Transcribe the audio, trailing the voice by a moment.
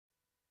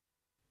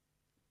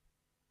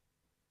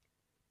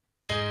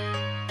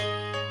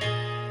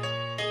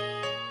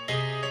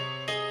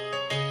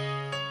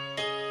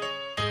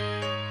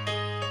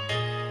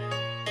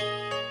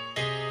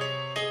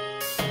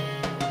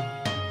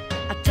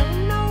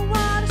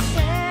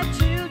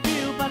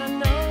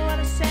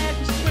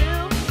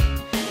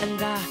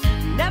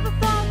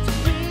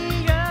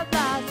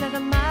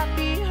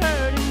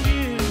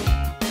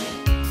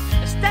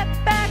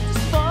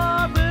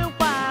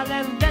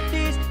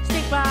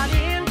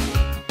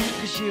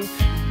'cause you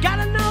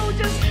gotta know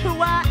just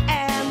who I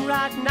am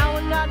right now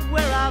and not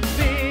where I've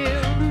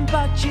been.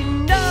 But you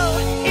know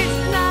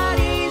it's not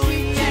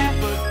easy to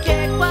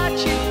forget what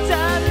you've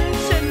done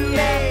to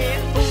me,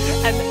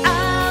 and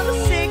I'm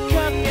sick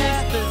of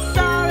this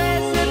bizarre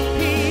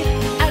recipe,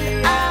 and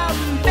I'm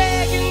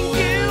begging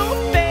you,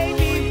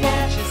 baby,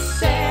 won't you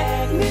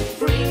set me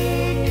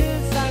free?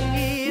 'Cause I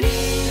need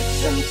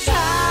some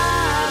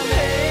time,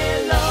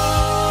 hey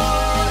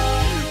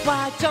Lord.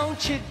 Why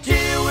don't you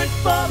do it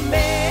for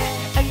me,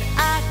 and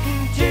I can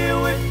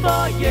do it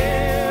for you?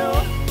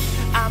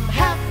 I'm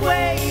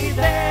halfway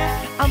there,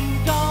 I'm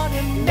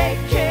gonna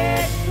make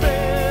it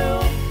through.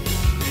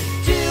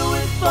 Do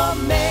it for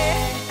me,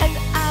 and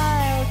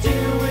I'll do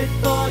it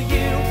for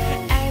you,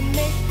 and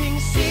make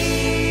things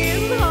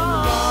seem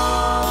alright.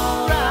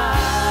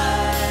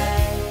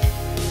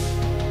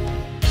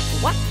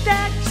 What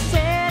that you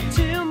said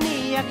to me,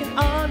 I can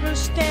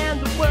understand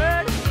the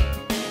word.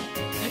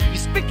 You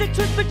speak the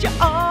truth, but you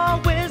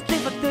always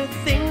live with the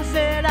things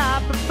that I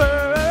prefer.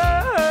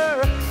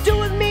 Do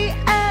with me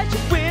as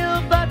you will,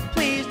 but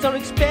please don't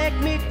expect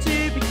me to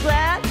be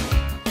glad.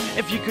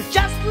 If you could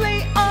just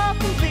lay off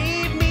and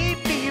leave me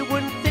be, you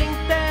wouldn't think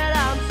that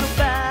I'm so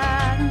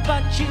bad.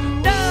 But you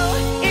know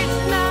it's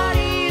not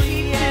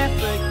easy to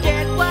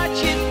forget what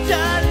you've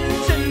done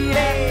to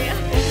me,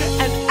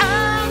 and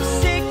I'm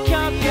sick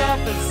of your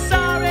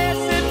bizarre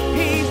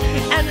recipes,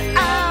 and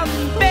I'm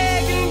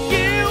begging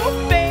you,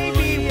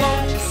 baby,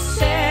 won't you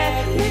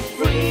set me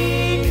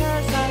free?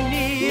 'Cause I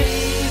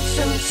need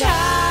some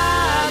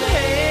time,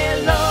 hey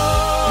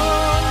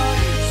Lord.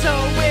 So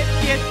if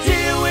you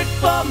do it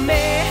for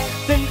me,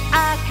 then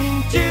I can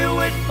do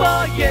it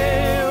for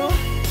you.